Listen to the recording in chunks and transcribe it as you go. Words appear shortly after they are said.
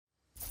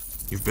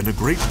You've been a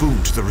great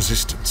boon to the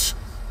Resistance.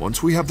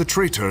 Once we have the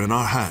traitor in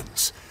our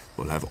hands,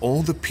 we'll have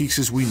all the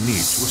pieces we need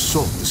to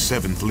assault the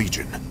 7th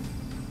Legion.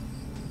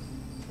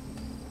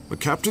 The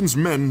Captain's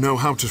men know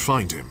how to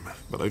find him,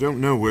 but I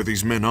don't know where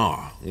these men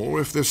are,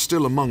 or if they're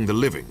still among the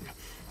living.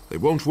 They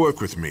won't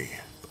work with me,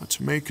 but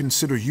may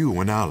consider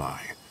you an ally.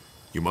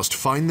 You must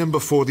find them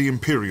before the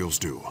Imperials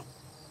do.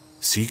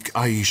 Seek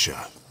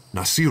Aisha,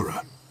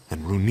 Nasira,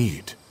 and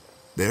Runid.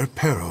 Their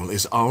peril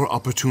is our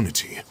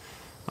opportunity.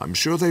 I'm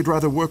sure they'd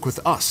rather work with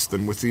us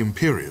than with the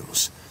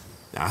Imperials.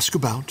 Ask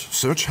about,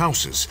 search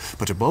houses,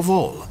 but above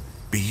all,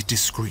 be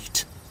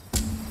discreet.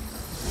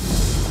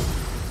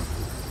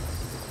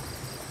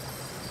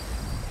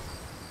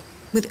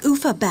 With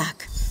Ufa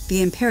back,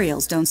 the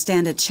Imperials don't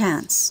stand a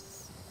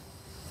chance.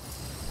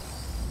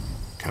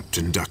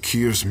 Captain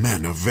Dhakir's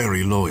men are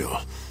very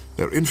loyal.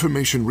 Their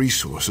information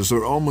resources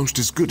are almost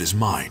as good as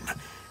mine.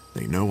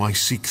 They know I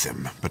seek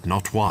them, but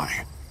not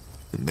why.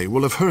 And they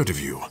will have heard of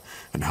you,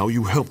 and how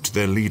you helped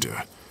their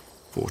leader.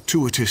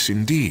 Fortuitous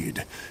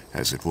indeed,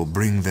 as it will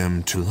bring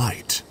them to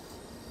light.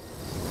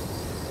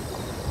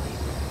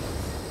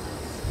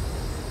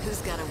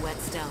 Who's got a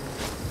whetstone?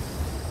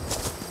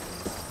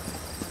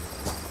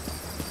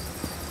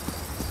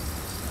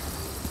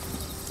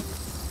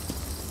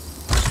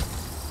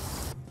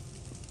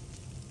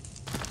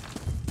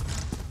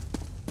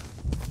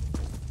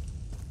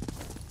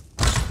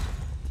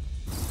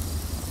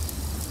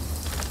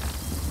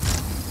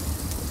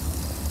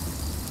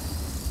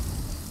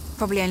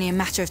 Probably only a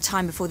matter of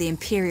time before the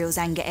Imperials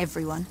anger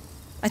everyone.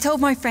 I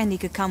told my friend he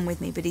could come with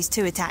me, but he's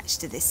too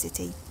attached to this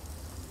city.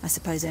 I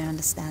suppose I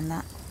understand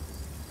that.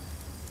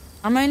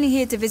 I'm only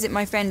here to visit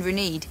my friend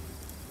Runid.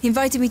 He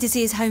invited me to see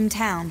his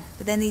hometown,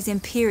 but then these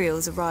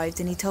Imperials arrived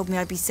and he told me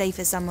I'd be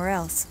safer somewhere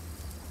else.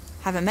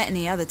 Haven't met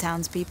any other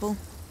townspeople.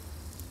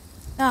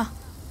 Ah,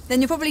 then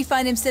you'll probably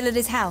find him still at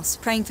his house,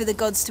 praying for the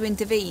gods to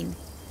intervene.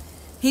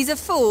 He's a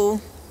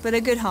fool, but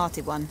a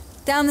good-hearted one.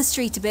 Down the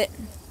street a bit.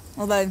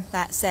 Although,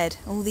 that said,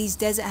 all these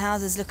desert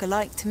houses look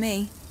alike to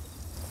me.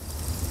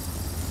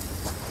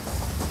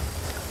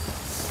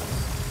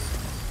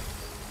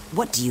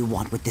 What do you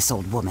want with this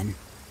old woman?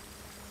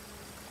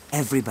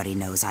 Everybody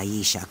knows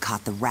Aisha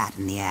caught the rat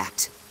in the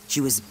act. She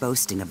was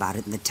boasting about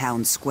it in the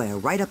town square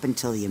right up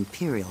until the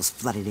Imperials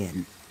flooded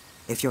in.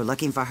 If you're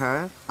looking for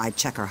her, I'd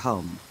check her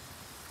home.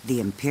 The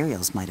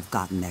Imperials might have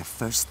gotten there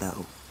first,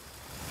 though.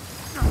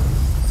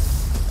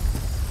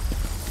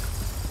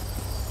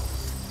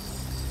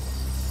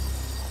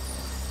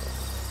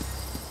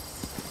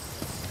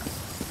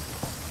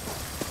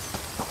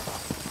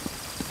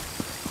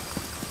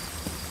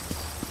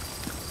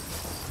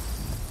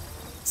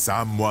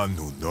 Someone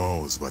who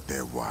knows what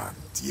they want,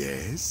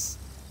 yes?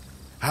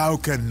 How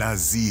can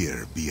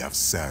Nazir be of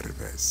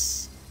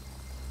service?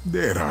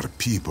 There are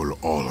people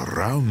all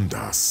around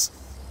us.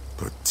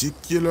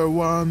 Particular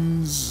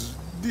ones,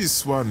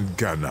 this one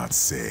cannot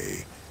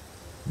say.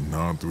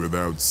 Not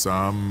without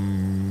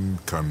some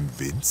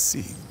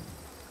convincing.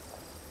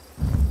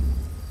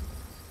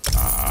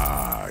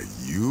 Ah,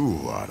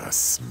 you are a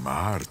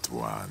smart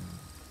one.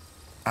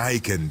 I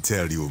can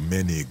tell you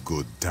many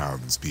good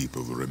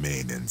townspeople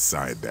remain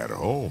inside their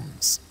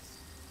homes.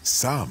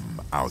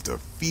 Some out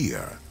of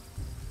fear.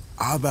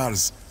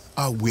 Others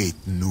await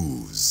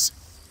news.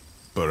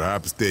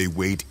 Perhaps they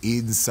wait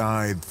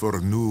inside for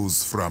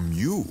news from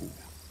you.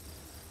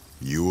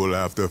 You will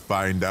have to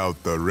find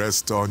out the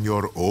rest on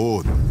your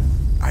own,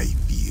 I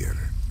fear.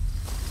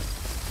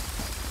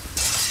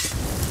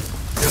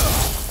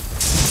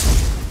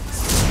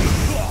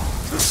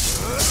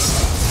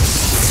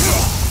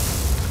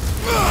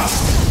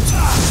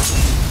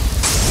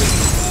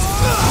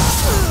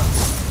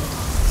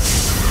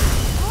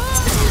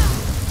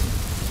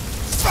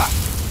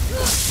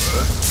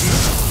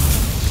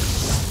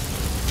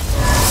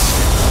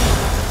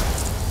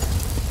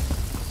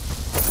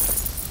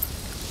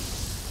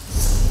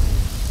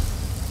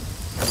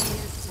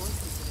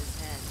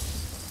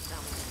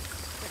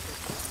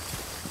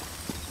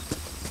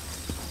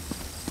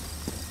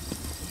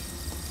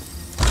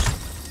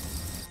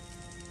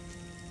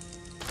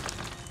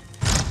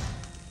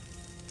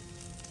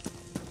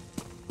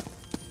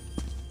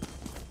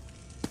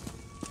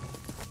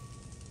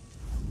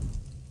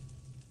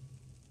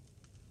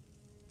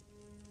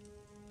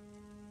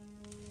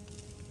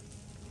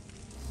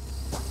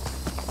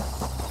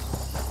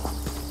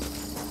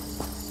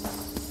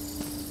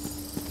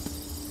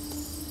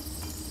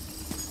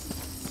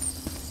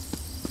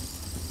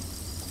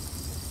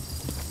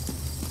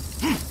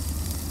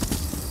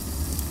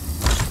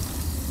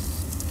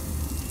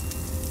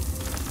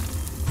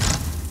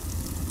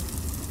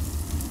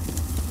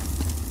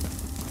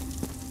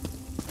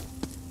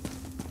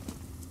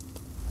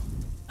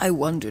 I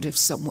wondered if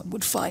someone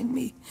would find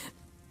me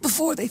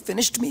before they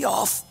finished me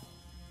off.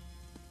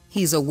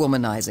 He's a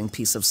womanizing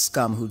piece of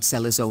scum who'd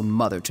sell his own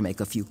mother to make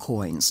a few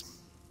coins.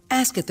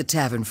 Ask at the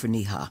tavern for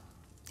Niha,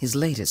 his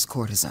latest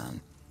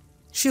courtesan.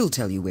 She'll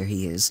tell you where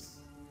he is.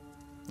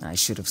 I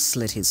should have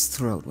slit his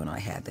throat when I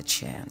had the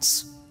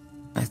chance.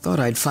 I thought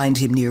I'd find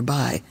him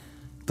nearby,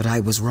 but I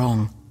was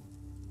wrong.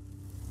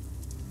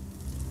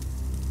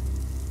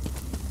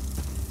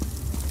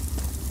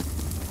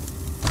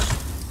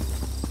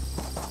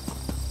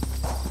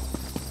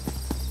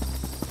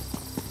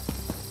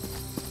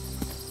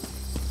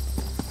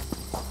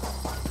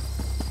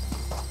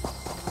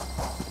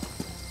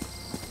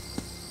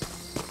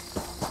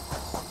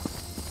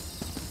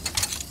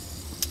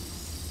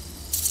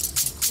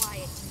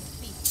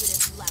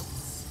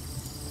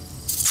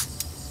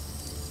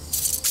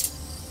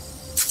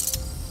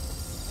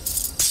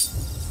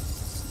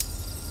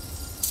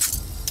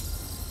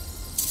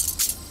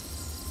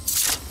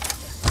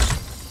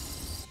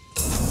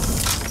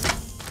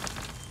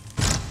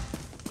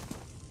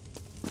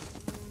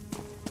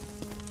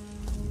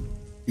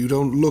 You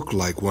don't look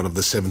like one of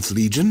the 7th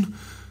Legion.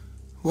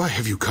 Why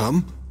have you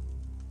come?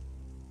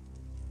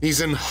 He's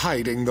in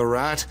hiding, the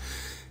rat.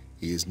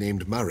 He is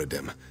named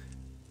Maradem.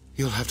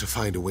 You'll have to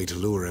find a way to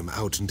lure him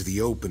out into the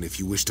open if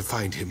you wish to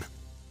find him.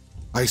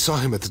 I saw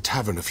him at the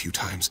tavern a few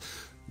times.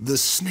 The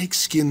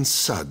snakeskin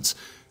suds.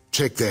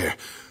 Check there.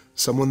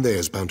 Someone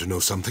there's bound to know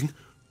something.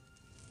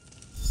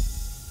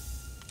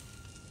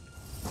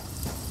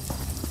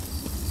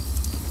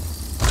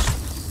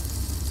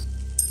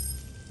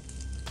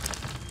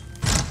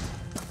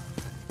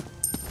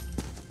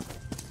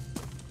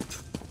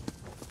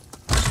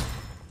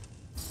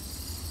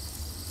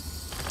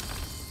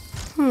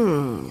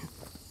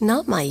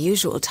 Not my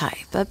usual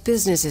type, but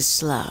business is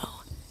slow.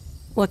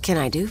 What can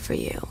I do for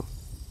you?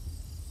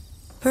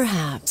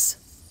 Perhaps.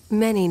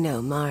 Many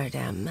know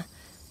Maradem.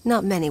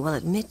 Not many will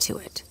admit to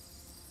it.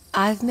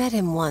 I've met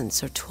him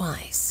once or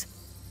twice,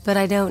 but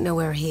I don't know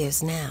where he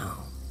is now.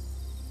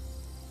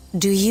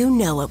 Do you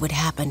know what would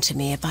happen to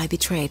me if I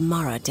betrayed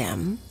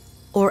Maradem?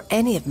 Or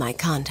any of my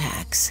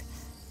contacts?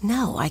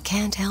 No, I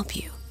can't help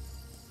you.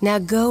 Now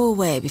go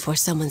away before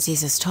someone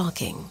sees us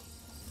talking.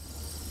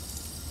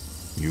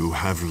 You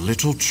have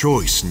little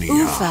choice, Nia.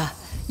 Ufa,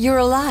 you're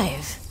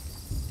alive.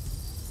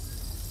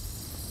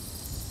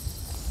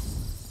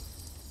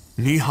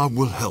 Nia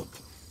will help,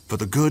 for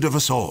the good of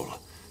us all,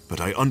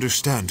 but I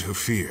understand her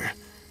fear.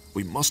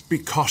 We must be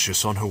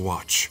cautious on her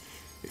watch.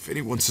 If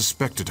anyone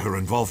suspected her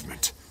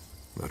involvement,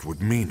 that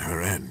would mean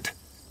her end.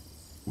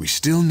 We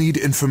still need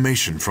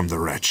information from the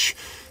wretch.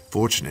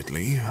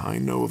 Fortunately, I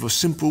know of a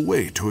simple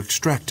way to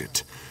extract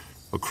it.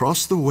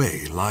 Across the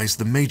way lies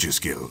the Mages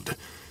Guild.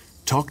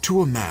 Talk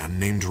to a man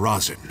named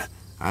Razin.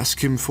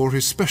 Ask him for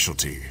his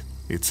specialty.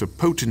 It's a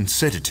potent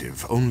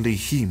sedative only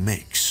he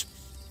makes.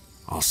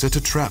 I'll set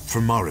a trap for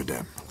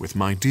Maradem with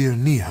my dear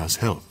Nia's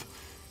help.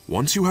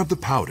 Once you have the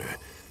powder,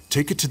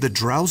 take it to the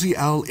Drowsy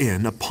Owl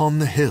Inn upon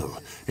the hill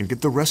and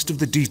get the rest of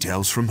the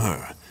details from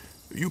her.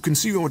 You can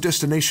see your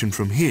destination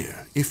from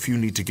here if you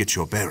need to get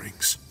your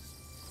bearings.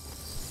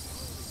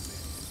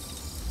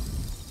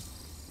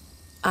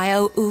 I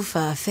owe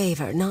Ufa a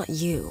favor, not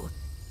you.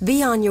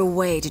 Be on your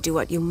way to do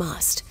what you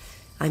must.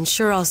 I'm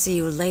sure I'll see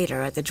you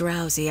later at the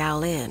Drowsy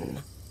Owl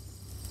Inn.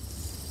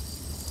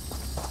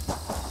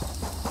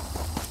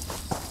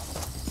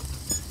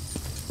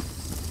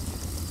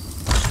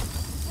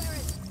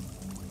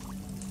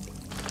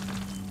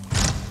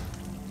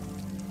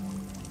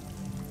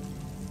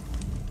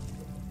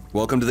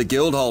 Welcome to the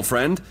guild hall,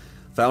 friend.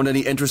 Found any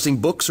interesting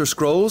books or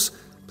scrolls?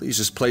 Please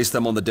just place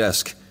them on the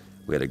desk.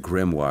 We had a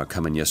grimoire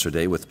come in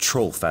yesterday with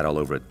troll fat all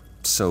over it,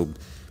 so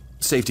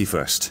safety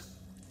first.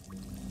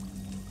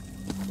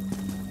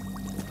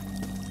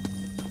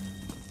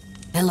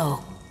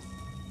 Hello.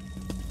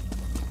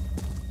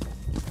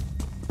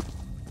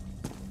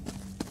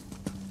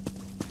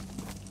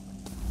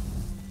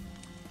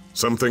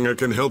 Something I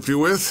can help you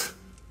with?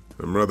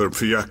 I'm rather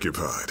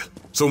preoccupied,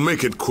 so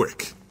make it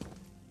quick.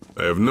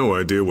 I have no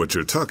idea what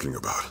you're talking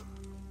about.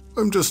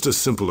 I'm just a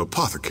simple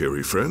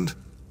apothecary, friend.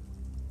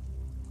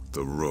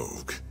 The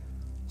rogue.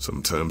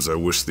 Sometimes I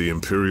wish the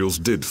Imperials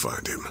did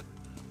find him.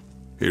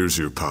 Here's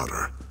your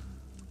powder.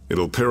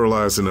 It'll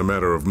paralyze in a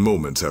matter of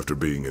moments after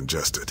being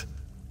ingested.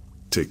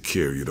 Take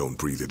care you don't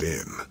breathe it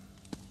in.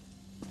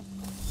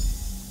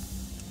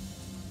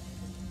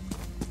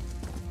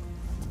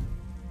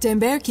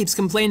 Denbert keeps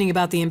complaining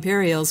about the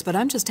Imperials, but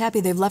I'm just happy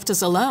they've left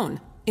us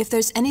alone. If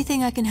there's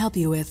anything I can help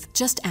you with,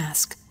 just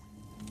ask.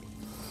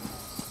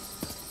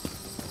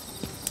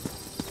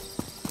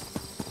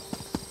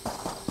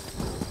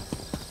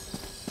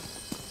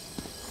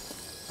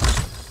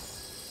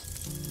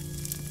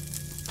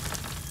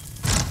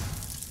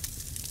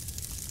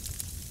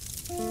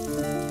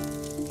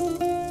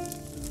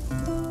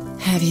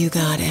 Have you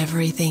got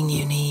everything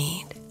you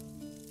need?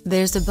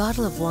 There's a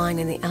bottle of wine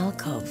in the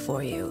alcove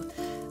for you,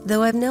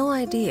 though I've no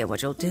idea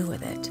what you'll do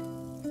with it.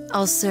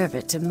 I'll serve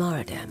it to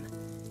Maradem,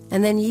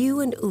 and then you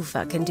and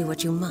Ufa can do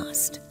what you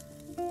must.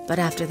 But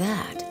after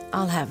that,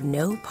 I'll have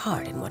no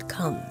part in what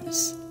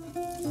comes.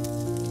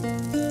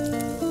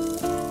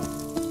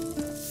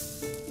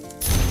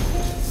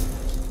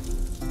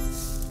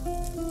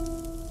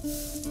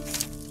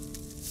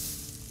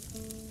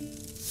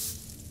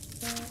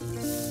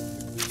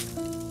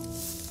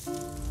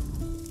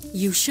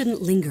 You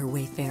shouldn't linger,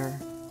 Wayfarer.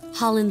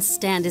 Hallin's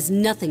stand is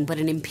nothing but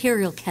an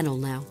Imperial kennel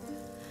now.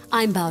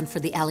 I'm bound for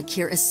the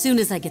Alakir as soon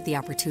as I get the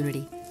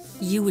opportunity.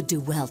 You would do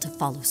well to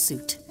follow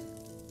suit.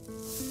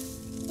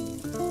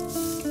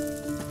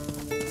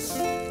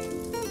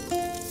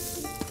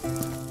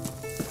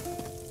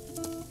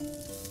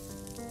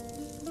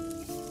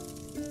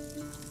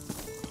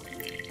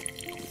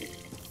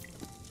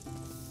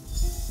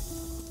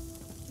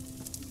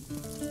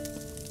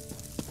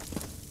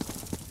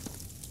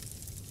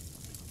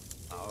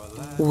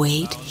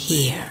 Wait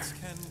here.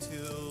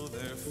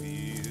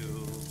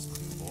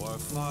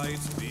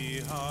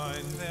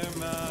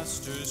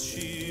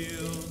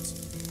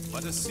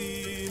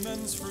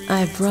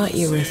 I brought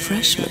you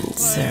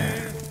refreshments,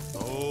 sir.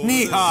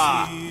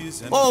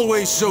 Niha!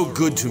 Always so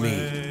good to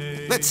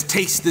me. Let's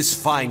taste this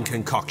fine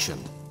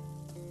concoction.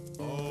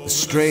 A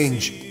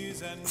strange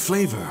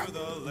flavor.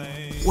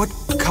 What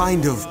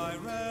kind of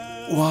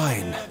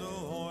wine?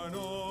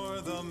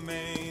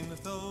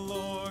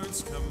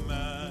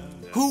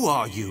 Who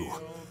are you?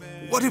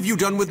 What have you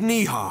done with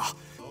Niha?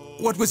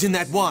 What was in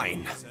that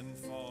wine?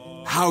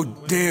 How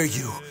dare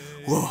you?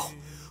 Whoa.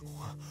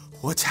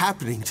 What's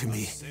happening to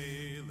me?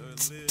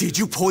 Did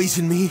you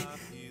poison me?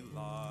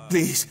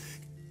 Please,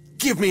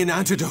 give me an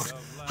antidote.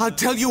 I'll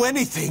tell you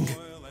anything.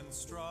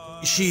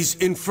 She's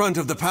in front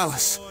of the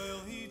palace.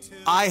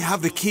 I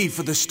have the key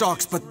for the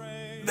stocks, but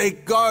they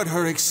guard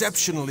her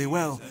exceptionally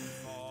well.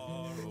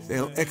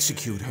 They'll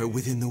execute her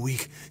within the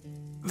week.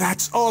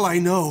 That's all I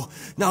know.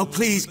 Now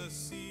please,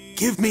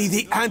 give me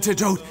the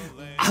antidote.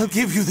 I'll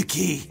give you the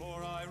key.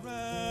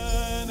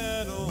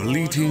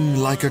 Bleating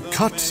like a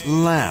cut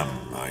lamb,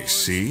 I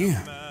see.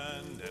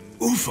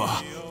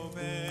 Ufa,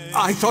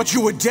 I thought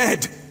you were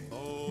dead.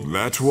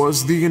 That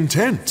was the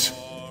intent.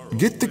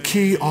 Get the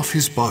key off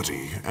his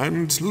body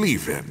and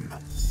leave him.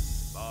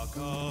 Buck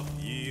up,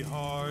 ye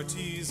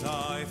hearties,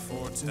 I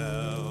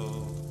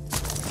foretell.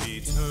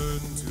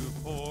 Return to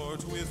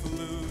port with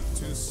loot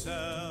to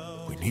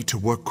sell. We need to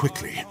work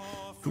quickly.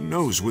 Who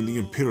knows when the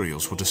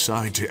Imperials will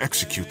decide to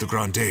execute the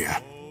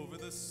grandeya?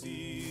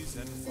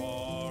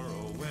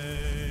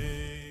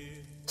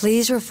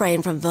 Please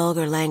refrain from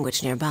vulgar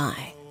language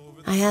nearby.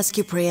 I ask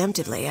you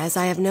preemptively, as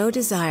I have no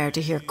desire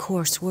to hear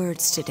coarse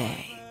words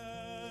today.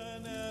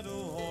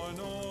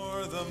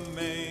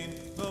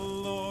 The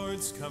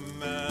Lord's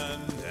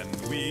command,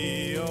 and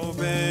we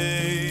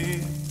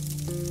obey.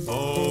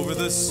 Over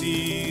the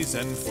seas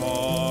and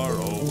far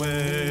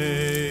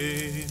away.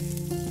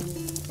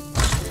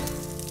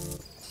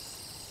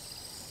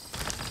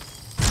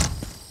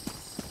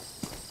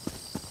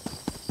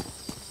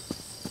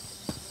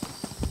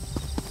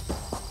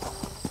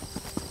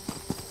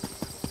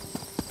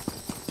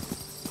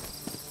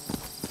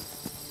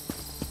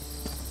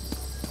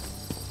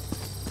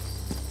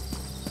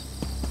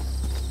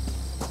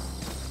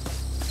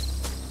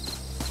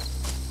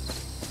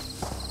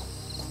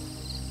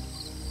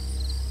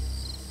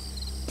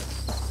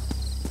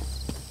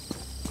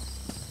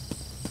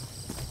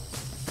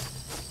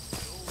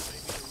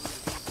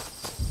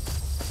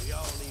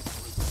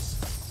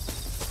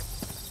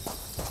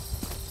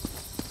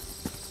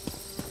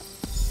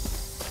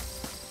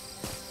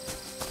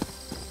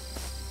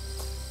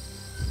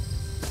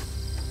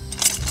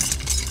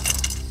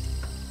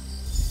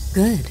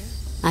 Good.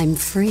 I'm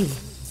free.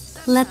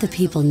 Let the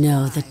people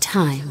know the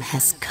time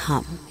has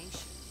come.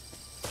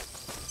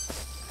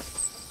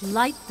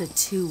 Light the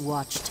 2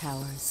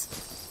 watchtowers.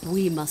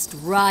 We must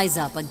rise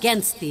up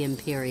against the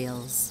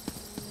Imperials.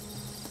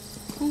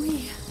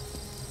 We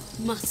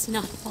must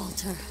not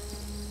falter.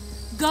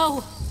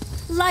 Go!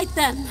 Light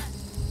them!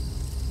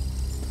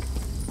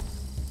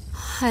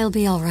 I'll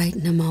be all right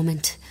in a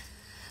moment.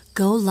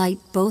 Go light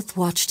both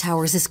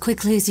watchtowers as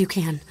quickly as you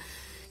can.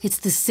 It's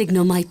the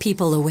signal my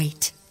people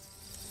await.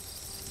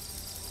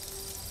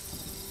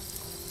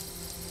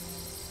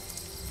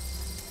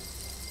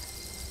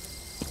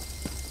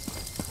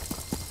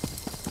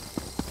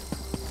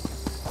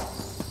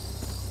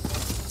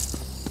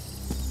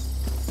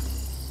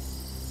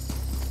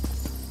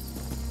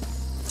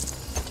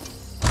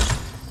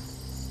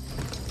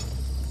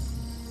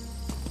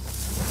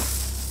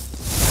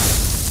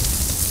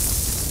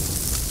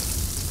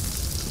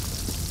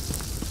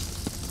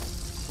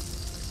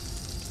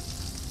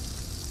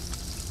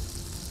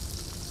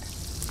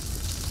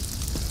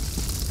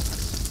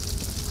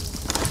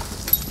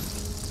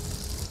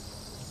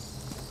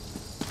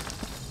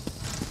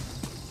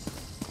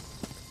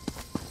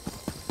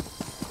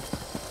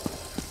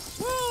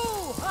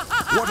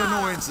 What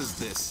annoyance is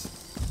this?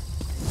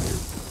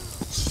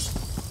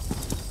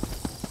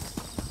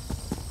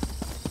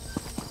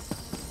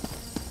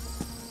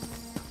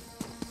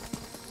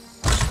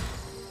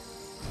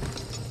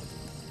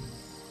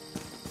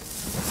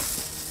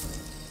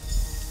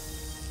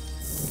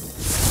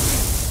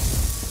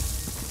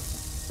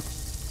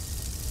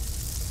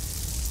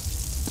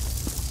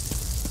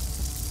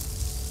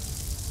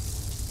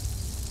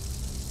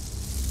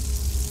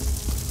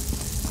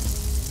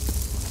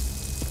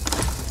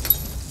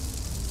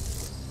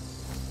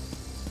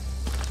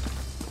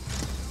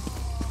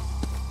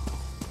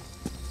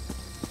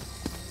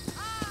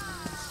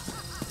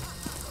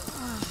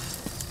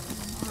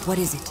 What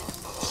is it?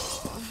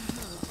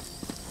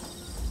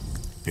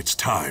 It's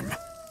time.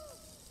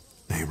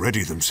 They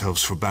ready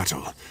themselves for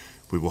battle.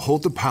 We will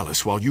hold the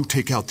palace while you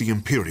take out the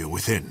Imperial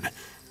within.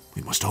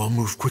 We must all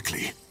move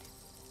quickly.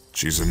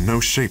 She's in no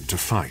shape to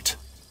fight.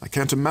 I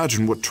can't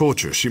imagine what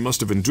torture she must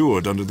have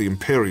endured under the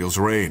Imperial's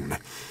reign.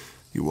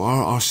 You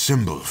are our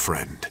symbol,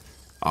 friend.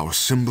 Our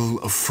symbol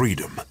of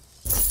freedom.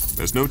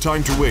 There's no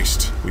time to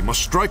waste. We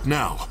must strike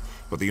now,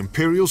 but the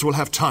Imperials will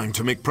have time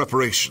to make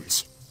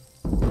preparations.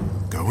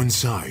 Go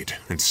inside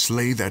and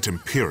slay that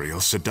Imperial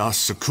Sedas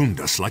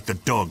Secundus like the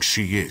dog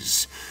she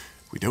is.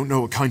 We don't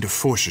know what kind of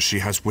forces she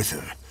has with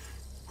her.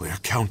 We're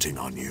counting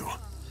on you.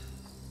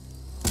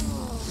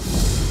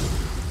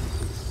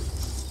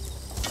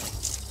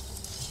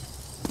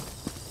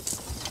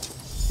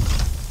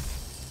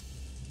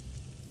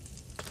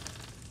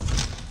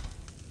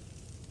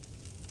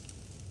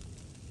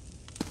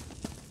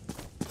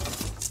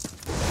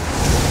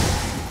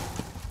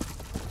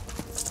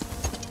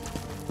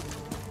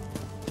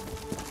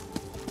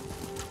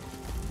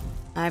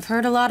 I've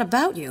heard a lot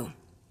about you.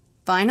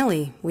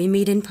 Finally, we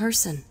meet in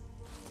person.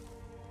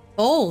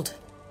 Bold.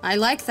 I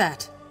like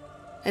that.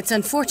 It's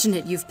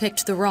unfortunate you've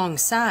picked the wrong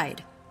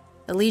side.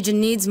 The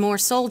Legion needs more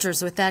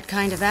soldiers with that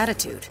kind of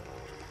attitude.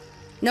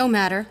 No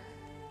matter.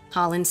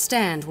 Hallin's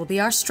Stand will be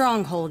our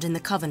stronghold in the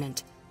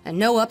Covenant, and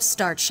no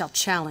upstart shall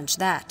challenge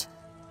that.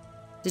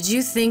 Did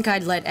you think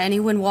I'd let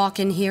anyone walk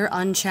in here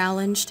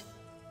unchallenged?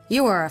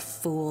 You are a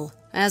fool,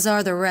 as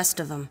are the rest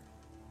of them.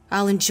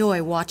 I'll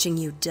enjoy watching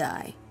you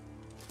die.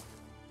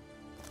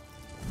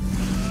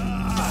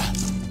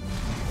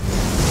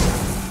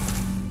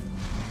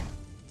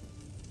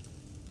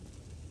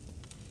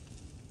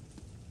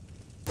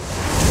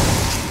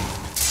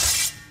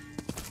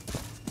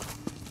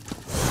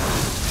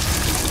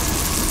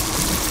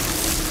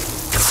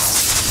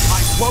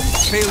 Won't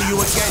fail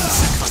you again,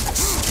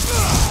 Secundus.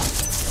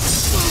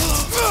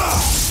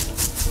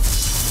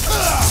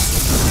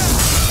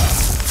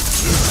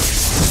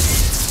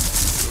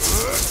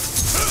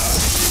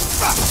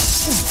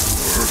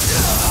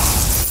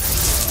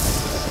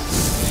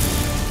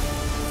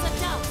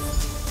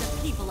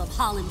 The people of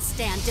Hallin's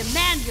Stand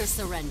demand your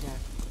surrender.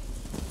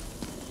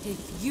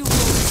 If you won't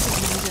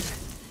surrender,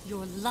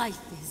 your life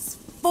is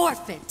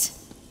forfeit.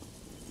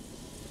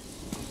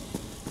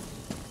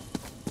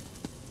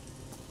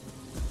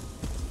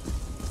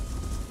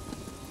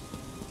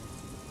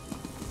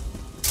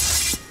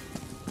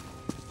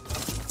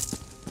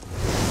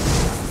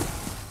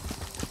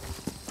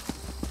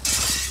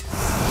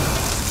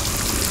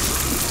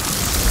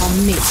 I'll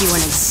make you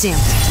an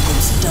example to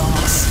those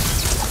dogs.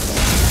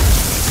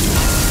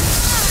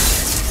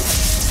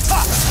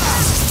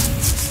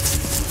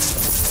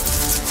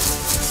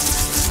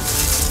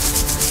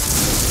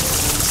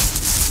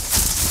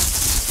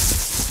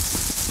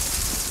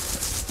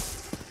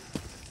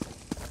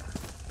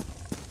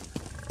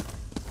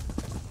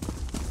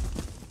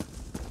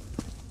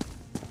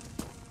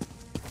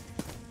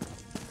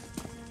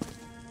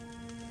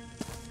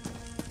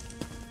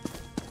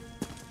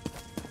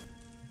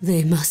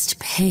 They must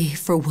pay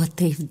for what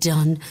they've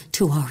done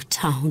to our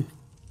town.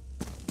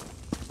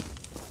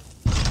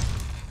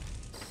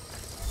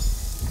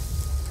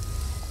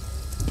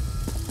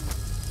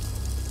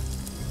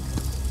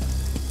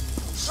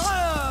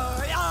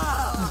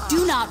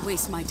 Do not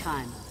waste my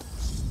time.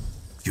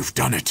 You've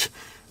done it.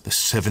 The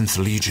 7th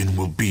Legion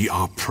will be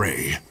our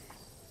prey.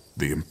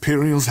 The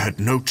Imperials had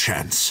no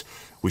chance.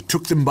 We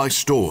took them by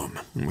storm,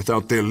 and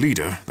without their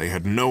leader, they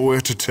had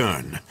nowhere to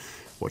turn.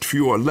 What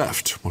few are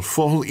left will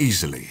fall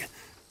easily.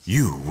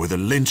 You were the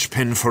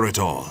linchpin for it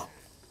all.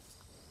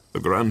 The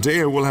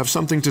grandeya will have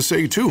something to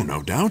say too,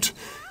 no doubt.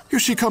 Here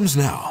she comes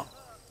now.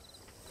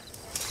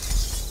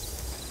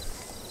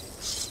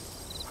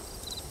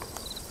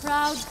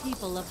 Proud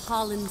people of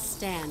Hallin's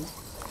Stand,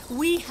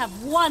 we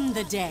have won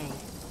the day.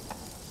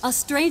 A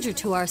stranger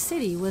to our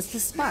city was the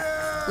spark.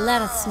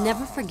 Let us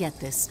never forget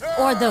this,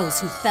 or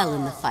those who fell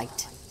in the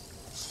fight.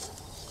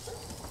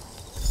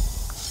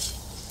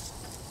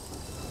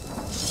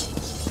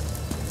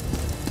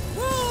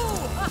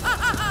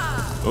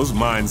 Those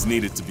mines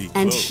needed to be closed.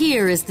 And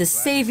here is the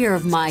savior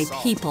of my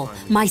people,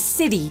 my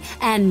city,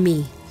 and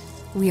me.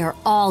 We are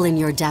all in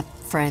your debt,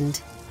 friend.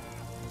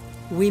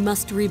 We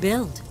must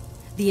rebuild.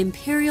 The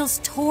Imperials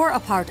tore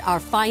apart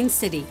our fine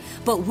city,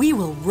 but we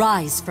will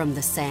rise from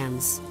the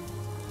sands.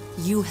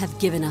 You have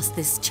given us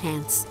this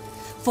chance.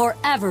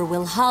 Forever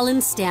will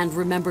Hallin's Stand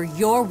remember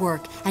your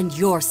work and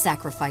your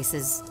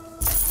sacrifices.